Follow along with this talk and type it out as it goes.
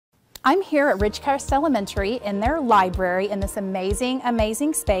I'm here at Ridgecrest Elementary in their library in this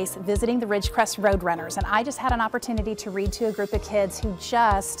amazing space visiting the Ridgecrest Roadrunners, and I just had an opportunity to read to a group of kids who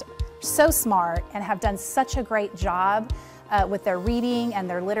just so smart and have done such a great job with their reading and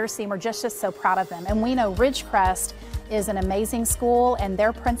their literacy, and we're just so proud of them. And we know Ridgecrest is an amazing school, and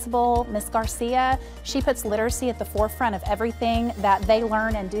their principal, Miss Garcia, she puts literacy at the forefront of everything that they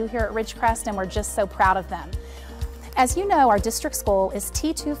learn and do here at Ridgecrest, and we're just so proud of them. As you know, our district goal is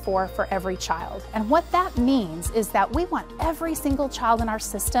T24 for every child. And what that means is that we want every single child in our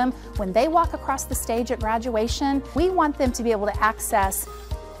system, when they walk across the stage at graduation, we want them to be able to access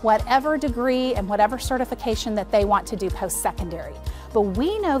whatever degree and whatever certification that they want to do post-secondary. But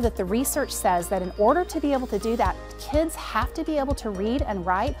we know that the research says that in order to be able to do that, kids have to be able to read and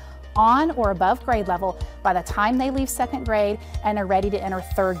write on or above grade level by the time they leave second grade and are ready to enter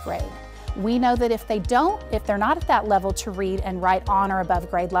third grade. We know that if they're not at that level to read and write on or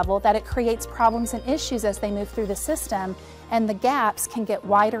above grade level, that it creates problems and issues as they move through the system, and the gaps can get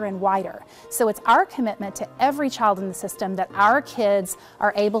wider and wider. So it's our commitment to every child in the system that our kids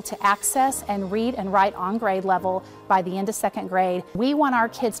are able to access and read and write on grade level by the end of second grade. We want our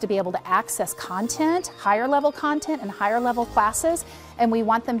kids to be able to access content, higher level content and higher level classes, and we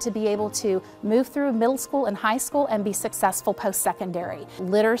want them to be able to move through middle school and high school and be successful post-secondary.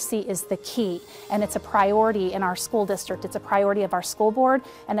 Literacy is the key, and it's a priority in our school district. It's a priority of our school board,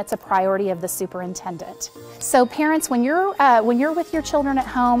 and it's a priority of the superintendent. So parents, when you're with your children at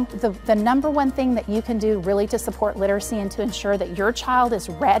home, the number one thing that you can do really to support literacy and to ensure that your child is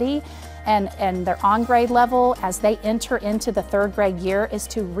ready and they're on grade level as they enter into the third grade year is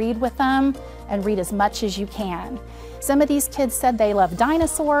to read with them and read as much as you can. Some of these kids said they love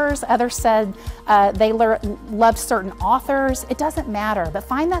dinosaurs, others said they love certain authors. It doesn't matter, but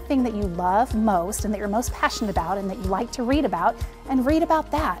find that thing that you love most and that you're most passionate about and that you like to read about, and read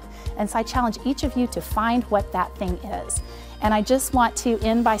about that. And so I challenge each of you to find what that thing is. And I just want to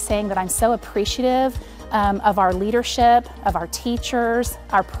end by saying that I'm so appreciative of our leadership, of our teachers,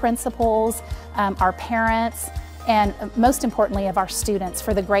 our principals, our parents, and most importantly of our students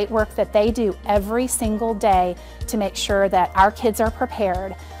for the great work that they do every single day to make sure that our kids are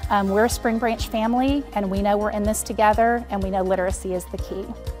prepared. We're a Spring Branch family, and we know we're in this together, and we know literacy is the key.